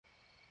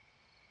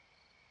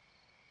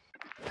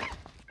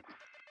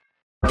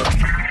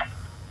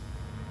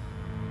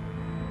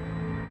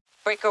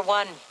Breaker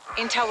 1,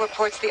 intel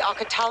reports the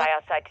Alcatala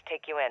outside to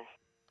take you in.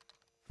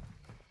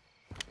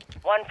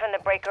 One from the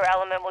Breaker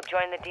element will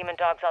join the Demon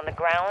Dogs on the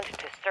ground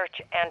to search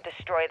and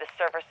destroy the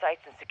server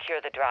sites and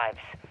secure the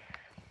drives.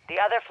 The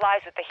other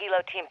flies with the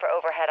Helo team for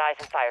overhead eyes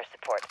and fire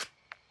support.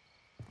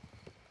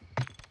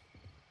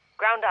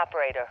 Ground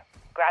operator,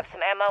 grab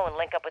some ammo and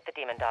link up with the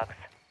Demon Dogs.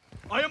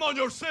 I am on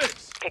your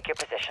 6! Pick your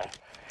position.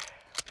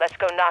 Let's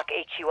go knock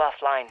HU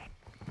offline.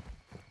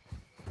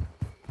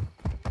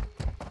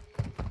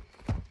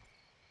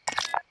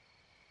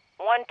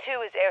 One,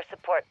 2 is air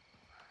support.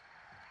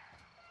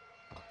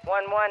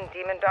 1-1,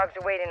 Demon Dogs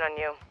are waiting on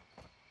you.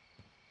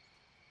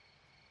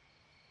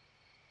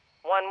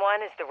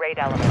 1-1 is the raid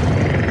element.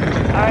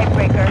 All right,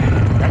 Breaker,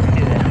 let's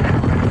do this.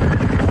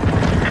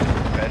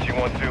 Banshee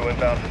 1-2,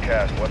 inbound from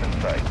Cash, weapon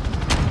sight.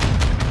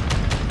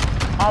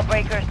 All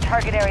Breakers,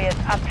 target area is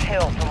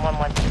uphill from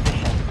 1-1's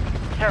position.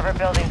 Server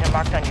buildings are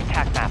marked on your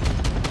TAC map.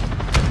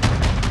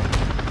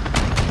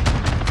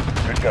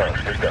 Good guns,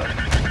 good guns.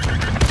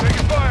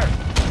 Taking fire!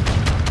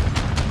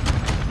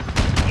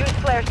 Use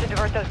flares to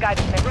divert those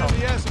guided missiles.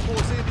 Friendly air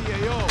supports in the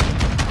AO.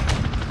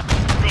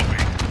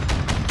 Copy.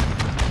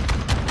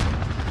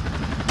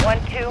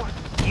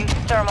 1-2, use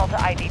thermal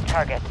to ID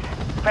targets.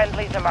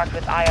 Friendlies are marked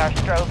with IR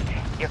strobes.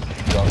 You're...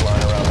 Jog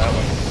line around that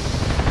one.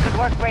 Good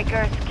work,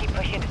 Breakers. Keep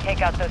pushing to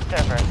take out those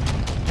servers.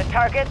 The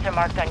targets are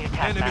marked on your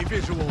TAC Enemy map.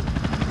 visual.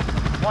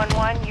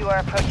 1-1, you are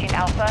approaching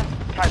Alpha.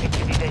 Target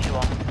to be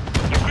visual.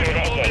 You're clear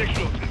to engage.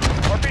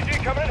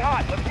 RPG coming in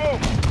hot, let's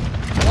move!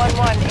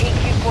 1-1,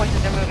 AQ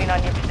forces are moving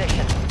on your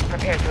position.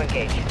 Prepare to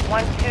engage.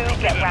 1-2,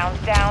 get rounds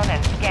down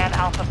and scan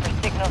Alpha for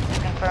signals to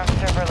confirm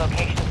server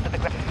locations for the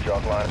ground.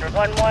 Jog line.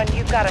 1-1,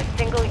 you've got a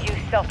single-use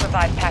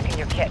self-revive pack in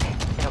your kit.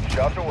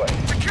 Shots away.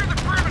 Secure the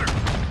perimeter!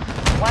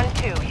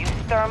 1-2, use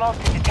thermal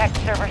to detect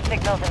server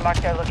signals and mark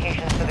their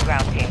locations for the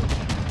ground team.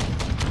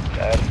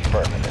 That's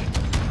permanent.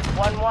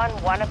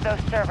 1-1, one of those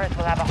servers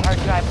will have a hard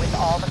drive with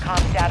all the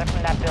comms data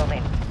from that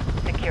building.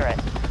 Secure it.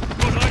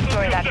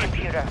 Destroy that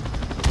computer.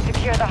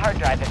 Secure the hard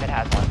drive if it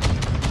has one.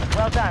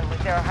 Well done. Was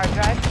there a hard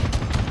drive?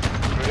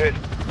 Good hit.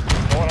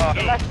 Going hot.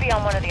 It must be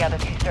on one of the other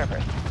 2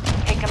 servers.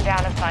 Take them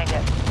down and find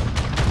it.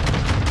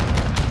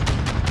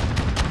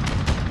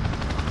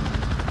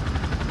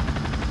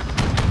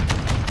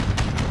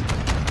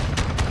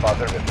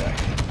 Positive impact.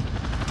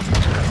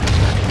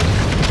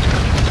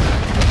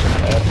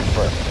 That's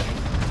permanent.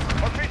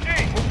 RPG,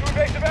 move to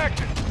evasive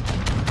action.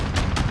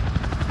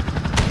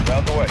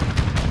 Round the way.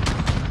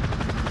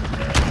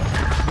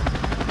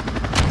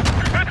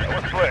 That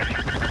was slick.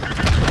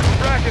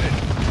 Bracketed.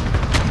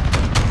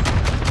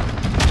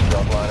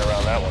 Jog line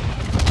around that one.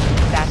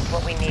 That's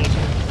what we need.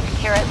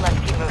 Secure it and let's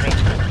keep moving.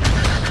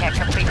 Can't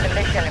complete the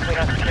mission if we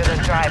don't secure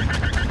those drives.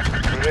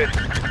 Good hit.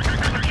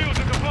 Shields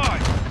in the fire!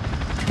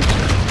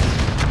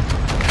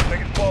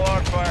 Taking small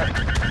arms fire.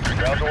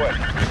 Round the way.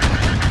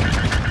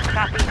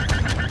 Copy.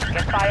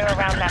 Get fire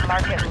around that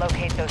market and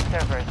locate those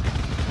servers.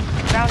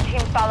 Ground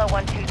team follow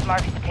 1-2's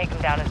marks to take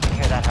them down and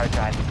secure that hard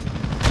drive.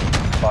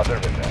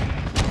 Positive impact.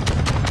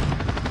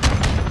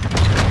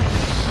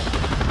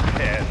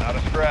 Yeah, not a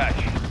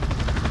scratch.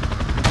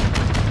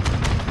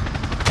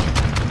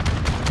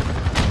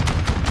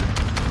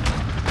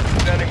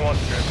 Sending one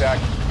to attack.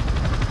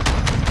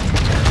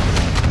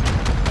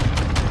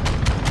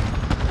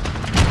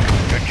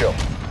 Good kill.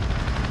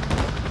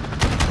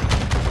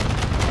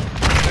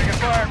 Taking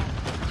fire.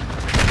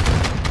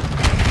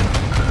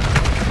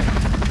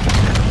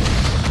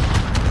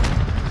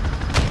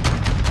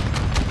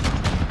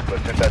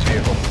 Let's hit that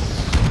vehicle.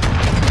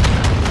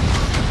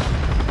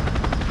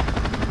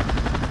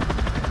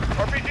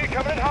 RPG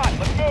coming in hot.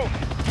 Let's move.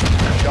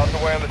 Shots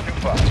away on the 2-5.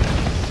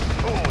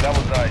 Ooh, that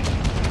was nice.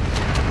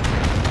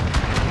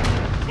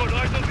 Got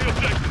eyes on the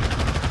objective.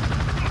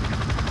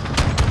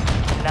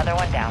 Another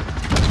one down.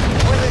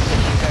 We're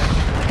losing shooters.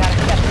 We gotta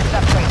set this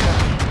up, Breaker.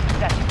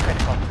 That's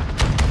critical.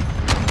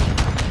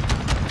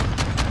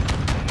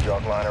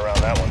 Jog line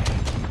around that one.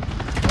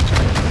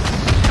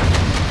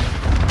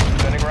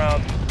 Sending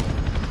rounds.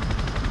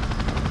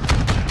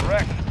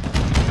 Correct.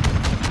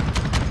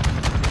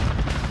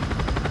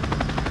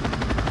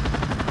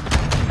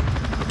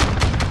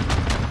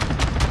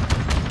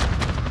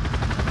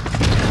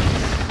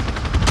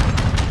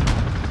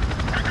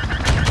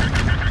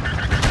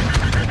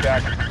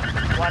 Attack.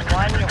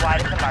 1-1, you're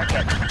wide of the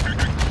market.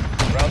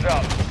 Rounds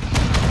out.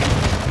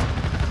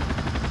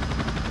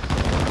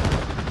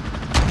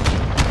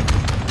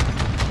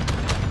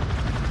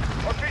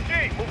 RPG,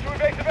 move to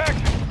evasive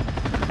action.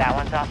 That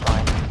one's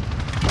offline.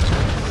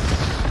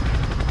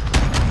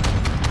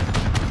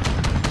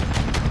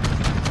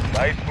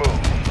 Nice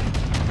move.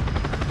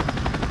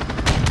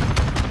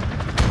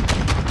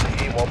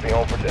 He won't be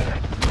home for dinner.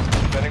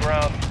 Sending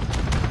rounds.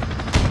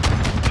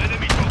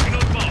 Enemy talking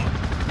on bomb.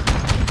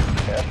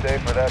 Can't stay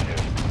for that dude.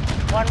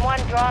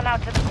 1-1, draw him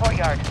out to the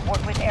courtyard.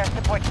 Work with air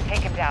support to take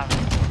him down.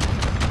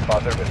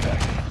 Positive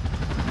impact.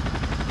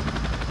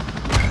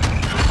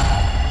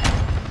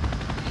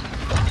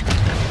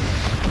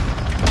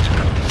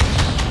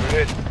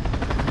 Good hit.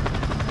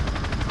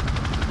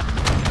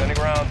 Sending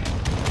rounds.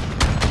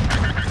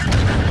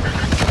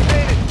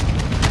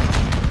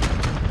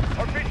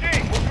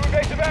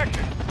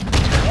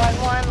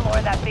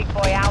 that big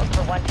boy out,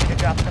 so want you to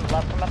drop some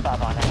love from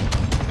above on it.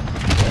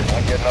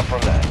 Not getting up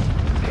from that.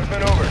 Just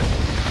maneuver.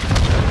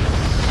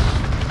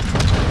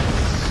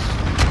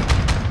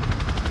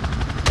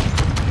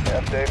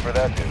 Half day for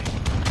that dude.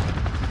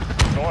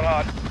 Going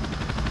hot.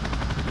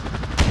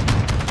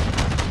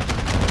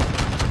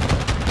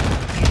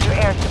 Use your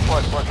air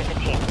support, work as a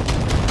team.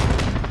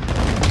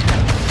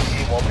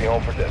 He won't be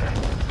home for dinner.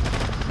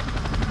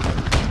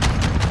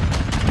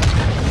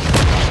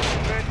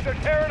 They're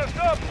tearing us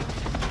up!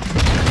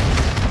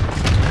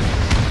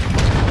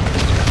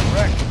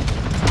 Correct.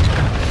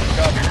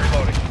 Copy,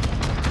 reloading.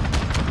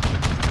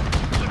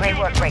 Great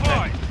work,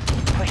 Breaker.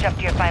 Push up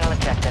to your final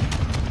objective.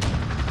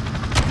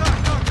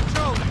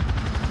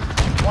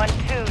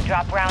 1-2,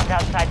 drop rounds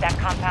outside that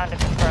compound to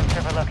confirm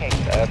server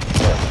location. That's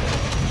perfect.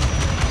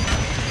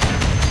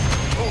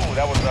 Ooh,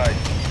 that was nice.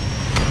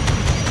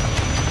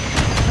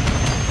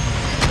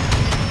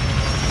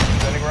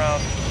 Sending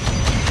round.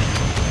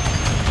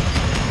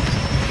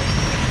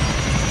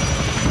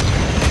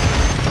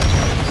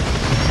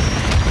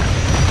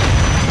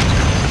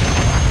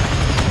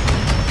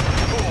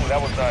 Ooh,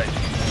 that was nice.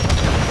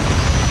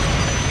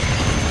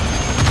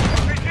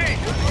 RPG,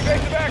 to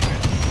evasive action.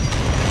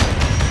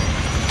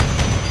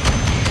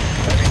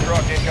 Enemy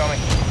truck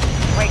incoming.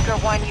 Breaker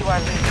 1, you are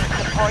losing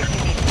support. You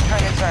need to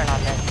turn and burn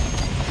on this.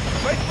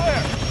 Place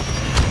flare.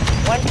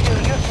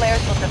 1-2, your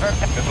flares will divert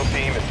the... Missile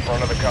team in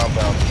front of the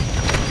compound.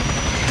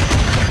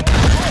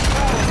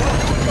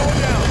 Going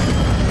down.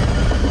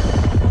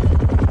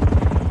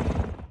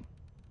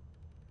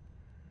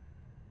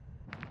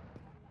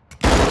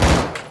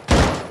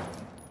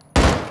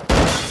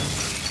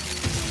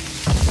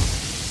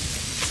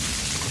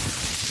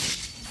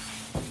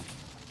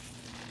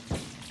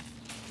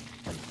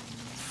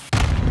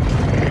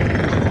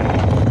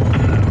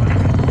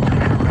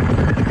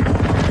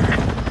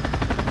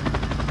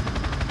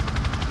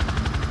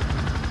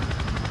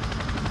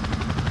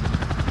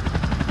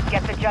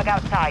 Get the jug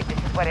outside. This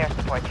is what air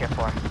support's here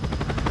for.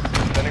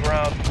 Sending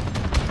round.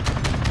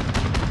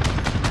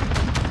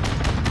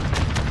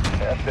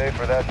 Half day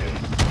for that dude.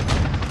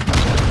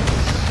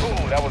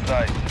 Ooh, that was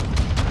nice.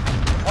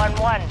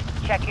 1-1,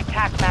 check your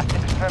TAC map to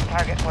confirm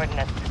target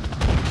coordinates.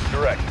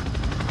 Direct.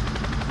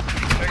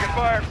 Taking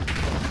fire.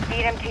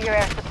 Feed him to your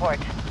air support.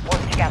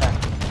 Work together.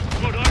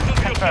 Good, eyes on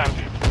the Confirmed.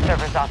 objective.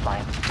 Server's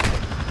offline.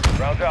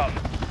 Rounds out.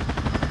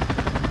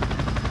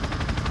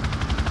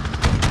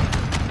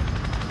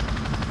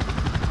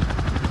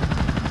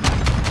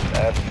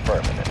 That's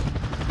permanent.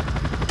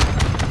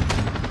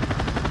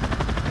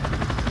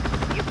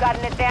 You've got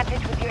an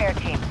advantage with your air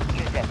team.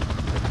 Use it.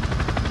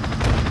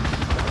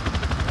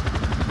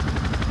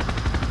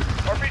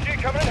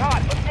 RPG coming in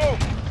hot. Let's move.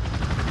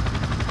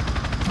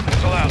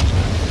 Missile out.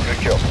 Good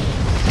kill.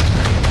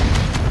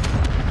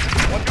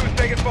 1-2 is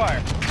taking fire.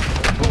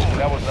 Ooh,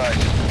 that was nice.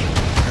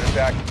 Good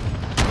attack.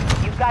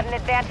 You've got an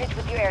advantage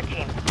with your air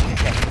team.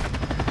 Use it.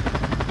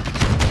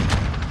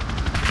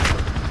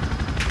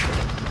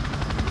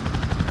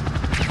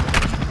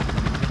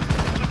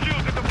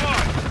 Secure the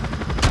combine.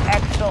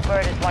 Exfil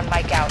Bird is 1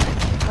 mic out.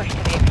 Push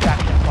to the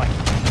extraction point.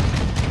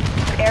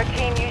 Air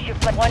team, use your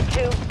flip.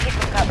 1-2, keep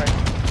them covered.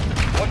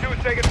 1-2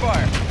 is taking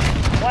fire.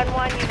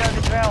 1-1, you know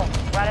the drill.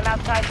 Run him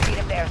outside, feed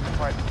him to air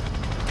support.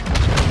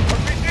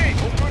 RPG,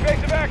 move to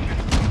evasive action.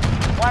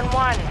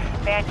 1-1,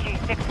 Banshee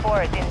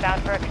 6-4 is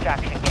inbound for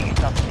extraction. Get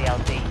yourself to the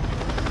LZ.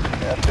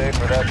 Half day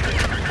for that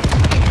dude.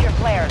 Use your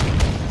flares.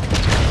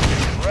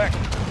 Correct.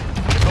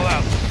 Missile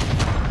out.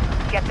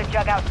 Get the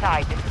jug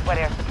outside. This is what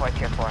air support's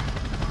here for.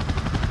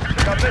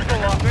 Check out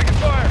missile off. Taking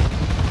fire.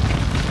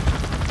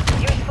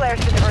 Use flares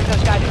to divert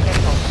those guided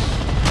missiles.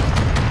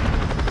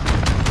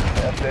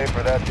 Half day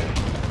for that dude.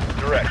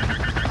 Direct.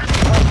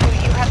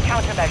 1-2, you have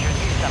countermeasures.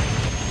 Use them.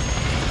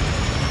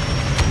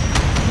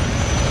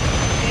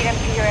 Feed him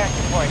to your air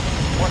support.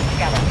 Work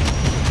together.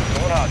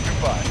 Going hot.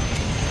 2-5.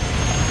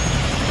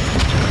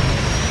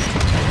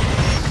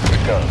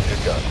 Good gun.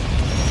 Good gun.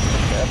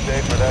 Half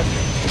day for that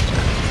dude.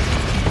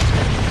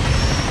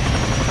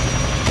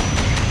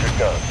 Good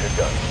gun. Good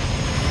gun.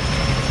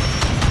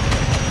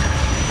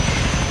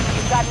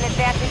 You've got an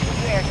advantage with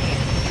your air team.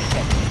 Use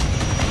it.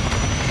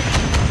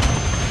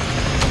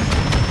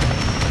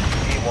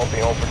 He won't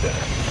be home for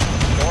dinner.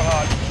 Going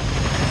hot.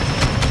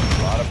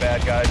 A lot of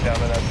bad guys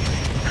down in that street.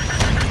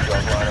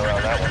 Jump line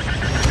around that one.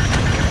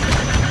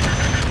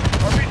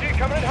 RPG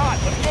coming in hot.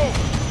 Let's move.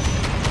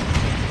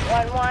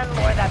 1-1,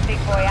 lure that big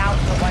boy out,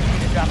 so want you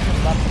to drop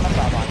some love from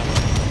above on him.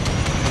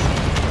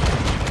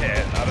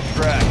 Yeah, not a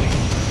scratch.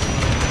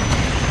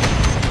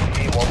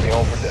 He won't be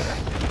home for dinner.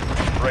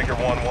 Breaker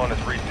 1-1 has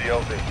reached the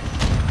LZ.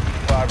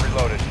 5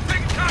 reloaded.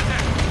 Taking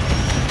contact.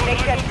 They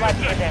shed blood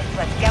for this.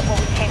 Let's get what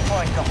we came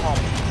for and go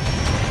home.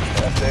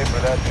 Half day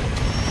for that dude.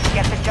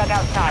 Get the jug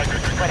outside.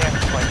 This is what air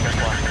support's here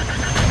for.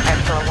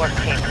 Excellent work,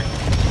 team.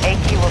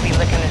 AQ will be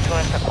licking this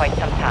wound for quite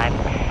some